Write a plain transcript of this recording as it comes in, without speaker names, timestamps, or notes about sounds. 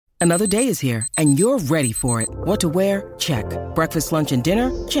Another day is here, and you're ready for it. What to wear? Check. Breakfast, lunch, and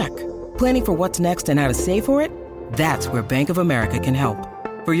dinner? Check. Planning for what's next and how to save for it? That's where Bank of America can help.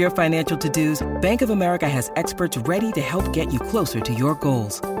 For your financial to-dos, Bank of America has experts ready to help get you closer to your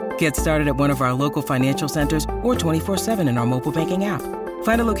goals. Get started at one of our local financial centers or 24/7 in our mobile banking app.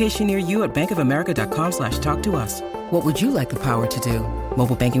 Find a location near you at bankofamerica.com/talktous. What would you like the power to do?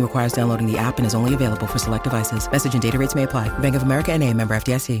 Mobile banking requires downloading the app and is only available for select devices. Message and data rates may apply. Bank of America N.A., member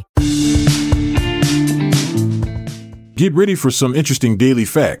FDIC. Get ready for some interesting daily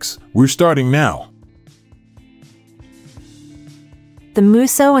facts. We're starting now. The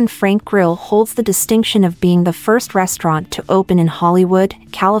Musso Frank Grill holds the distinction of being the first restaurant to open in Hollywood,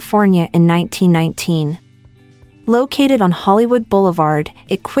 California in 1919. Located on Hollywood Boulevard,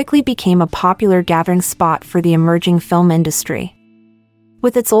 it quickly became a popular gathering spot for the emerging film industry.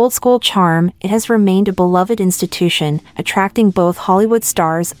 With its old-school charm, it has remained a beloved institution, attracting both Hollywood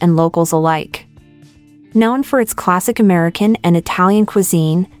stars and locals alike. Known for its classic American and Italian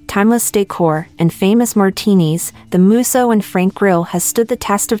cuisine, timeless decor, and famous martinis, the Musso Frank Grill has stood the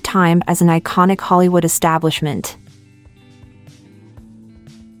test of time as an iconic Hollywood establishment.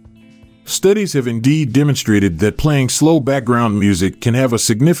 Studies have indeed demonstrated that playing slow background music can have a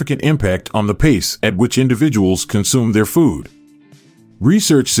significant impact on the pace at which individuals consume their food.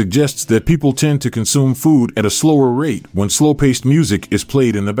 Research suggests that people tend to consume food at a slower rate when slow-paced music is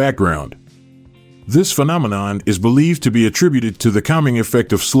played in the background. This phenomenon is believed to be attributed to the calming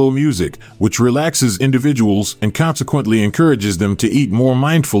effect of slow music, which relaxes individuals and consequently encourages them to eat more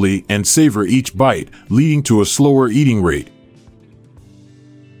mindfully and savor each bite, leading to a slower eating rate.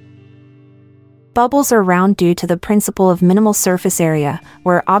 Bubbles are round due to the principle of minimal surface area,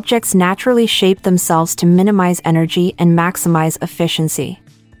 where objects naturally shape themselves to minimize energy and maximize efficiency.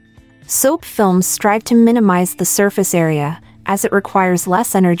 Soap films strive to minimize the surface area, as it requires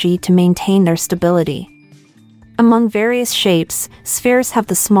less energy to maintain their stability. Among various shapes, spheres have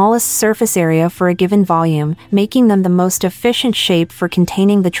the smallest surface area for a given volume, making them the most efficient shape for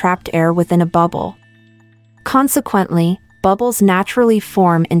containing the trapped air within a bubble. Consequently, bubbles naturally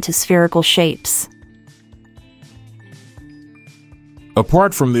form into spherical shapes.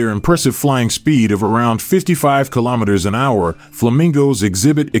 Apart from their impressive flying speed of around 55 kilometers an hour, flamingos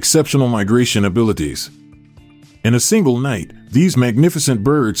exhibit exceptional migration abilities. In a single night, these magnificent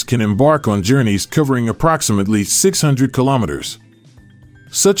birds can embark on journeys covering approximately 600 kilometers.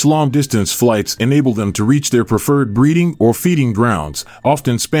 Such long-distance flights enable them to reach their preferred breeding or feeding grounds,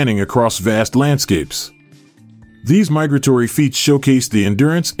 often spanning across vast landscapes. These migratory feats showcase the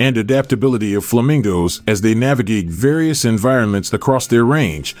endurance and adaptability of flamingos as they navigate various environments across their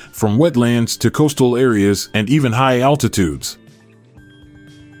range, from wetlands to coastal areas and even high altitudes.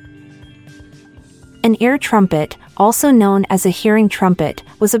 An ear trumpet, also known as a hearing trumpet,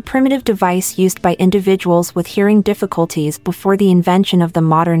 was a primitive device used by individuals with hearing difficulties before the invention of the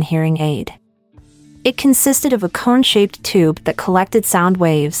modern hearing aid. It consisted of a cone-shaped tube that collected sound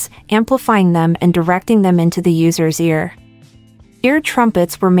waves, amplifying them and directing them into the user's ear. Ear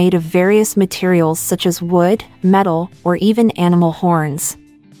trumpets were made of various materials such as wood, metal, or even animal horns.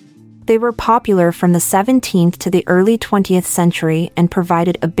 They were popular from the 17th to the early 20th century and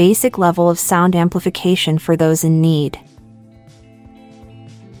provided a basic level of sound amplification for those in need.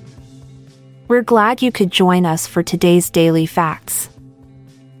 We're glad you could join us for today's Daily Facts.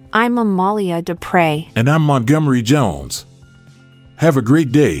 I'm Amalia Dupre. And I'm Montgomery Jones. Have a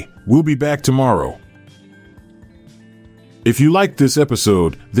great day. We'll be back tomorrow. If you liked this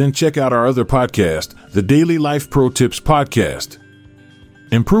episode, then check out our other podcast, the Daily Life Pro Tips Podcast.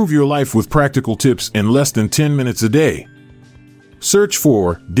 Improve your life with practical tips in less than 10 minutes a day. Search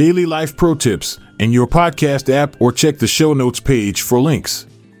for Daily Life Pro Tips in your podcast app or check the show notes page for links.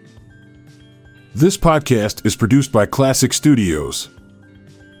 This podcast is produced by Classic Studios.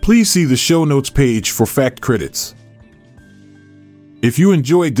 Please see the show notes page for fact credits. If you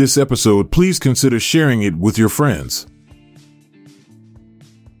enjoyed this episode, please consider sharing it with your friends.